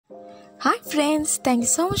Hi friends, thank you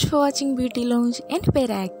so much for watching BeautyLounge. എൻ്റെ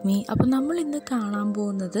പേര് Acme. അപ്പോൾ നമ്മൾ ഇന്ന് കാണാൻ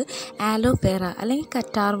പോകുന്നത് AloeVera അല്ലെങ്കിൽ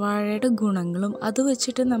കറ്റാർവാഴയുടെ ഗുണങ്ങളും അത്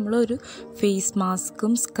വെച്ചിട്ട് നമ്മൾ ഒരു ഫേസ്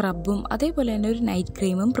മാസ്കും സ്ക്രബും അതേപോലെ തന്നെ ഒരു നൈറ്റ്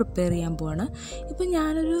ക്രീമും പ്രിപ്പയർ ചെയ്യാൻ പോവാണ്. ഇപ്പോൾ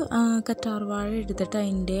ഞാനൊരു കറ്റാർവാഴ എടുത്തിട്ട്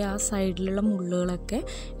അതിൻ്റെ ആ സൈഡിലുള്ള മുള്ളുകളൊക്കെ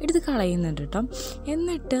എടുത്ത് കളയുന്നുണ്ട് കേട്ടോ.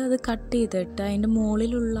 എന്നിട്ട് അത് കട്ട് ചെയ്തിട്ട് അതിൻ്റെ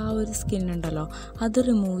മുകളിലുള്ള ആ ഒരു സ്കിൻ ഉണ്ടല്ലോ അത്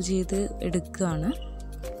റിമൂവ് ചെയ്ത് എടുക്കുകയാണ്.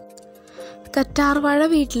 കറ്റാർവാഴ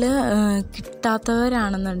വീട്ടിൽ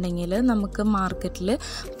കിട്ടാത്തവരാണെന്നുണ്ടെങ്കിൽ നമുക്ക് മാർക്കറ്റിൽ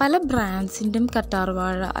പല ബ്രാൻഡ്സിൻ്റെയും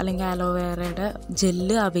കറ്റാർവാഴ അല്ലെങ്കിൽ അലോവേറയുടെ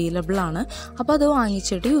ജെല്ല് അവൈലബിൾ ആണ്. അപ്പോൾ അത്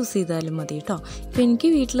വാങ്ങിച്ചിട്ട് യൂസ് ചെയ്താലും മതി കേട്ടോ. ഇപ്പോൾ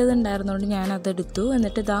എനിക്ക് വീട്ടിലത് ഉണ്ടായിരുന്നതുകൊണ്ട് ഞാൻ അതെടുത്തു.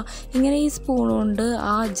 എന്നിട്ട് ഇതാ ഇങ്ങനെ ഈ സ്പൂൺ കൊണ്ട്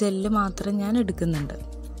ആ ജെല്ല് മാത്രം ഞാൻ എടുക്കുന്നുണ്ട്.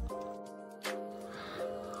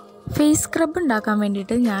 ഫേസ് സ്ക്രബ് ഉണ്ടാക്കാൻ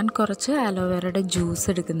വേണ്ടിയിട്ട് ഞാൻ കുറച്ച് അലോവേറയുടെ ജ്യൂസ്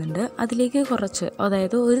എടുക്കുന്നുണ്ട്. അതിലേക്ക് കുറച്ച്,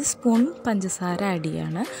 അതായത് ഒരു സ്പൂൺ പഞ്ചസാര ആഡ്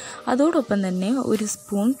ചെയ്യാണ്. അതോടൊപ്പം തന്നെ ഒരു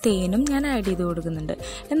സ്പൂൺ തേനും ഞാൻ ആഡ് ചെയ്ത് കൊടുക്കുന്നുണ്ട്.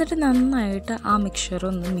 എന്നിട്ട് നന്നായിട്ട് ആ മിക്സ്ചർ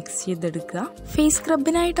ഒന്ന് മിക്സ് ചെയ്തെടുക്കുക. ഫേസ്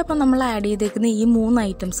സ്ക്രബിനായിട്ട് അപ്പോൾ നമ്മൾ ആഡ് ചെയ്തേക്കുന്ന ഈ 3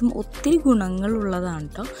 ഐറ്റംസും ഒത്തിരി ഗുണങ്ങളുള്ളതാണ്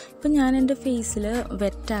കേട്ടോ. ഇപ്പോൾ ഞാൻ എൻ്റെ ഫേസിൽ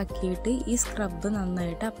വെറ്റാക്കിയിട്ട് ഈ സ്ക്രബ്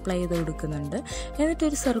നന്നായിട്ട് അപ്ലൈ ചെയ്ത് കൊടുക്കുന്നുണ്ട്.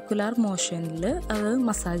 എന്നിട്ടൊരു സർക്കുലർ മോഷനിൽ അത്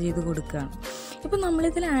മസാജ് ചെയ്ത് കൊടുക്കുകയാണ്. ഇപ്പോൾ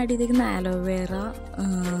നമ്മളിതിൽ ആഡ് ചെയ്തിരിക്കുന്ന അലോവേറ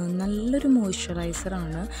നല്ലൊരു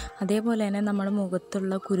മോയ്സ്ചറൈസറാണ്. അതേപോലെ തന്നെ നമ്മുടെ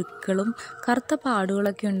മുഖത്തുള്ള കുരുക്കളും കറുത്ത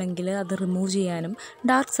പാടുകളൊക്കെ ഉണ്ടെങ്കിൽ അത് റിമൂവ് ചെയ്യാനും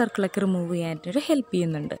ഡാർക്ക് സർക്കിളൊക്കെ റിമൂവ് ചെയ്യാനായിട്ട് ഹെൽപ്പ്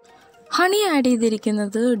ചെയ്യുന്നുണ്ട്. ഹണി ആഡ്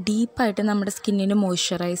ചെയ്തിരിക്കുന്നത് ഡീപ്പായിട്ട് നമ്മുടെ സ്കിന്നിനെ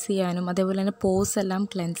മോയ്സ്ചറൈസ് ചെയ്യാനും അതേപോലെ തന്നെ പോസ് എല്ലാം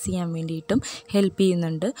ക്ലെൻസ് ചെയ്യാൻ വേണ്ടിയിട്ടും ഹെൽപ്പ്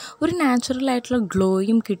ചെയ്യുന്നുണ്ട്. ഒരു നാച്ചുറലായിട്ടുള്ള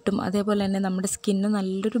ഗ്ലോയും കിട്ടും. അതേപോലെ തന്നെ നമ്മുടെ സ്കിന്ന്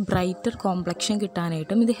നല്ലൊരു ബ്രൈറ്റർ കോംപ്ലക്ഷൻ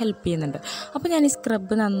കിട്ടാനായിട്ടും ഇത് ഹെൽപ്പ് ചെയ്യുന്നുണ്ട്. അപ്പോൾ ഞാൻ ഈ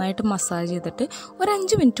സ്ക്രബ് നന്നായിട്ട് മസാജ് ചെയ്തിട്ട് ഒരു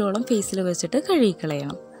 5 മിനിറ്റോളം ഫേസിൽ വെച്ചിട്ട്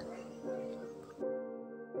കഴുകിക്കളയണം.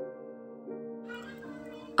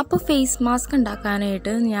 അപ്പോൾ ഫേസ് മാസ്ക്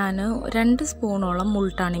ഉണ്ടാക്കാനായിട്ട് ഞാൻ 2 സ്പൂണോളം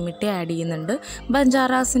മുൾട്ടാണി മിട്ടി ആഡ് ചെയ്യുന്നുണ്ട്.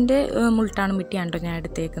 ബഞ്ചാറാസിൻ്റെ മുൾട്ടാണി മിട്ടിയാണ് കേട്ടോ ഞാൻ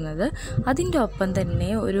എടുത്തേക്കുന്നത്. അതിൻ്റെ ഒപ്പം തന്നെ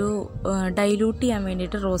ഒരു ഡൈലൂട്ട് ചെയ്യാൻ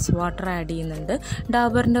വേണ്ടിയിട്ട് റോസ് വാട്ടർ ആഡ് ചെയ്യുന്നുണ്ട്.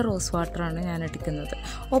 ഡാബറിൻ്റെ റോസ് വാട്ടറാണ് ഞാൻ എടുക്കുന്നത്.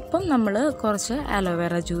 ഒപ്പം നമ്മൾ കുറച്ച്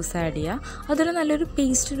അലോവേറ ജ്യൂസ് ആഡ് ചെയ്യുക. അതൊരു നല്ലൊരു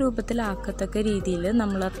പേസ്റ്റ് രൂപത്തിലാക്കത്തക്ക രീതിയിൽ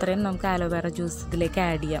നമ്മൾ അത്രയും നമുക്ക് അലോവേറ ജ്യൂസ് ഇതിലേക്ക്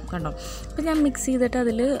ആഡ് ചെയ്യാം കണ്ടോ. അപ്പോൾ ഞാൻ മിക്സ് ചെയ്തിട്ട്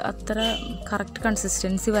അതിൽ അത്ര കറക്റ്റ്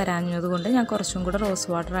കൺസിസ്റ്റൻസി വരാഞ്ഞതുകൊണ്ട് ഞാൻ കുറച്ചും കൂടെ റോസ്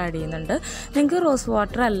വാട്ടർ ആഡ് ചെയ്യുന്നുണ്ട്. നിങ്ങൾക്ക് റോസ്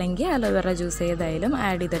വാട്ടർ അല്ലെങ്കിൽ അലോവേറ ജ്യൂസ് ഏതായാലും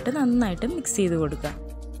ആഡ് ചെയ്തിട്ട് നന്നായിട്ട് മിക്സ് ചെയ്ത് കൊടുക്കുക.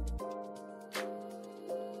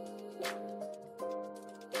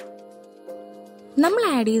 നമ്മൾ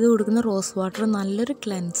ആഡ് ചെയ്ത് കൊടുക്കുന്ന റോസ് വാട്ടർ നല്ലൊരു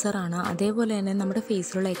ക്ലെൻസറാണ്. അതേപോലെ തന്നെ നമ്മുടെ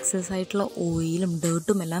ഫേസിലുള്ള എക്സസ് ആയിട്ടുള്ള ഓയിലും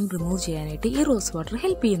ഡേർട്ടും എല്ലാം റിമൂവ് ചെയ്യാനായിട്ട് ഈ റോസ് വാട്ടർ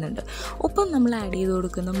ഹെൽപ്പ് ചെയ്യുന്നുണ്ട്. ഒപ്പം നമ്മൾ ആഡ് ചെയ്ത്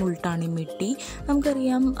കൊടുക്കുന്ന മുൾട്ടാണി മിട്ടി,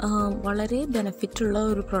 നമുക്കറിയാം വളരെ ബെനിഫിറ്റുള്ള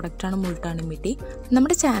ഒരു പ്രൊഡക്റ്റാണ് മുൾട്ടാണി മിട്ടി.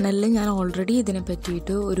 നമ്മുടെ ചാനലിൽ ഞാൻ ഓൾറെഡി ഇതിനെ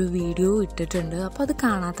പറ്റിയിട്ട് ഒരു വീഡിയോ ഇട്ടിട്ടുണ്ട്. അപ്പോൾ അത്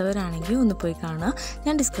കാണാത്തവരാണെങ്കിൽ ഒന്ന് പോയി കാണുക.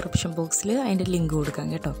 ഞാൻ ഡിസ്ക്രിപ്ഷൻ ബോക്സിൽ അതിൻ്റെ ലിങ്ക്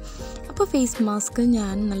കൊടുക്കാം കേട്ടോ. അപ്പോൾ ഫേസ് മാസ്ക്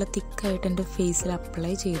ഞാൻ നല്ല തിക്കായിട്ട് എൻ്റെ ഫേസിൽ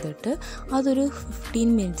അപ്ലൈ ചെയ്തിട്ട് അതൊരു 15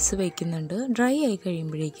 മിനിറ്റ്സ് വയ്ക്കുന്നുണ്ട്. ഡ്രൈ ആയി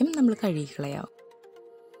കഴിയുമ്പോഴേക്കും നമ്മൾ കഴുകിക്കളയാം.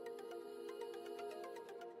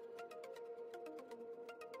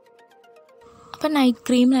 അപ്പോൾ നൈറ്റ്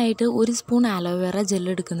ക്രീമിനായിട്ട് ഒരു സ്പൂൺ അലോവേറ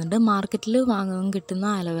ജെൽ എടുക്കുന്നുണ്ട്. മാർക്കറ്റിൽ വാങ്ങാൻ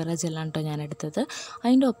കിട്ടുന്ന അലോവേറ ജെല്ലാണ് കേട്ടോ ഞാൻ എടുത്തത്.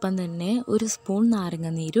 അതിൻ്റെ ഒപ്പം തന്നെ ഒരു സ്പൂൺ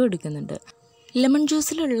നാരങ്ങ നീരും എടുക്കുന്നുണ്ട്. Lemon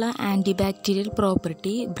ജ്യൂസിലുള്ള anti bacterial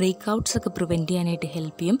property break outs ഒക്കെ പ്രിവെൻറ്റ് ചെയ്യാനായിട്ട്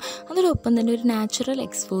ഹെൽപ്പ് ചെയ്യും. അതിനൊപ്പം തന്നെ ഒരു നാച്ചുറൽ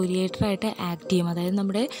എക്സ്ഫോലിയേറ്ററായിട്ട് ആക്ട് ചെയ്യും. അതായത്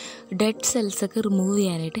നമ്മുടെ ഡെഡ് സെൽസൊക്കെ റിമൂവ്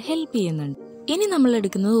ചെയ്യാനായിട്ട് ഹെൽപ്പ് ചെയ്യുന്നുണ്ട്. ഇനി നമ്മൾ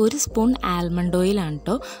എടുക്കുന്നത് ഒരു സ്പൂൺ ആൽമണ്ട് ഓയിലാണ്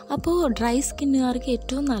കേട്ടോ. അപ്പോൾ ഡ്രൈ സ്കിന്നുകാർക്ക്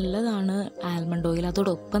ഏറ്റവും നല്ലതാണ് ആൽമണ്ട് ഓയിൽ.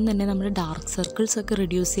 അതോടൊപ്പം തന്നെ നമ്മുടെ ഡാർക്ക് സർക്കിൾസൊക്കെ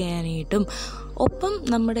റിഡ്യൂസ് ചെയ്യാനായിട്ടും ഒപ്പം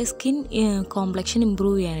നമ്മുടെ സ്കിൻ കോംപ്ലക്ഷൻ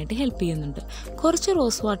ഇമ്പ്രൂവ് ചെയ്യാനായിട്ട് ഹെൽപ്പ് ചെയ്യുന്നുണ്ട്. കുറച്ച്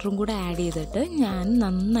റോസ് വാട്ടറും കൂടെ ആഡ് ചെയ്തിട്ട് ഞാൻ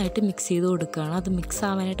നന്നായിട്ട് മിക്സ് ചെയ്ത് കൊടുക്കുകയാണ്. അത് മിക്സ്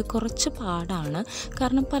ആവാനായിട്ട് കുറച്ച് പാടാണ്,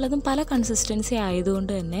 കാരണം പലതും പല കൺസിസ്റ്റൻസി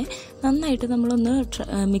ആയതുകൊണ്ട് തന്നെ നന്നായിട്ട് നമ്മളൊന്ന്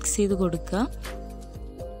മിക്സ് ചെയ്ത് കൊടുക്കുക.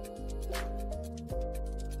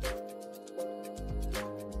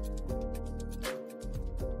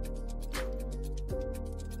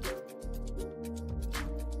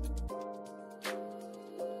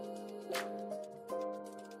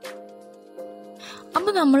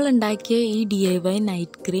 അപ്പോൾ നമ്മൾ ഉണ്ടാക്കിയ ഈ DIY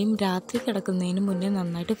നൈറ്റ് ക്രീം രാത്രി കിടക്കുന്നതിന് മുന്നേ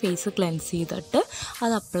നന്നായിട്ട് ഫേസ് ക്ലെൻസ് ചെയ്തിട്ട്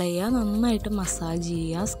അത് അപ്ലൈ ചെയ്യുക. നന്നായിട്ട് മസാജ്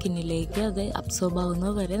ചെയ്യുക സ്കിന്നിലേക്ക്. അത് അബ്സോർബ്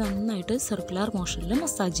ആവുന്നത് വരെ നന്നായിട്ട് സർക്കുലർ മോഷനിൽ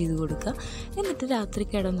മസാജ് ചെയ്ത് കൊടുക്കുക. എന്നിട്ട് രാത്രി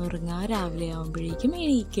കിടന്നുറങ്ങുക. രാവിലെ ആകുമ്പോഴേക്കും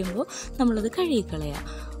എണീക്കുമ്പോൾ നമ്മളത് കഴുകിക്കളയുക.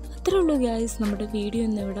 ഇത്രയേ ഉള്ളൂ ഗൈസ്, നമ്മുടെ വീഡിയോ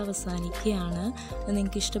ഇന്നിവിടെ അവസാനിക്കുകയാണ്.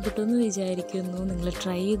 നിങ്ങൾക്ക് ഇഷ്ടപ്പെട്ടു എന്ന് വിചാരിക്കുന്നു. നിങ്ങൾ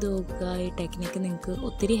ട്രൈ ചെയ്ത് നോക്കുക. ഈ ടെക്നിക്ക് നിങ്ങൾക്ക്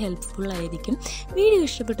ഒത്തിരി ഹെൽപ്ഫുള്ളായിരിക്കും. വീഡിയോ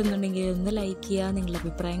ഇഷ്ടപ്പെട്ടെന്നുണ്ടെങ്കിൽ ഒന്ന് ലൈക്ക് ചെയ്യുക. നിങ്ങളുടെ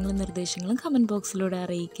അഭിപ്രായങ്ങളും നിർദ്ദേശങ്ങളും കമൻറ്റ് ബോക്സിലൂടെ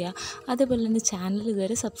അറിയിക്കുക. അതേപോലെ തന്നെ ചാനൽ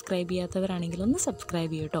ഇതുവരെ സബ്സ്ക്രൈബ് ചെയ്യാത്തവരാണെങ്കിൽ ഒന്ന്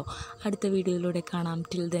സബ്സ്ക്രൈബ് ചെയ്യൂ കേട്ടോ. അടുത്ത വീഡിയോയിലൂടെ കാണാം.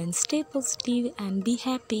 Till then stay positive and be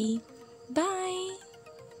happy. By.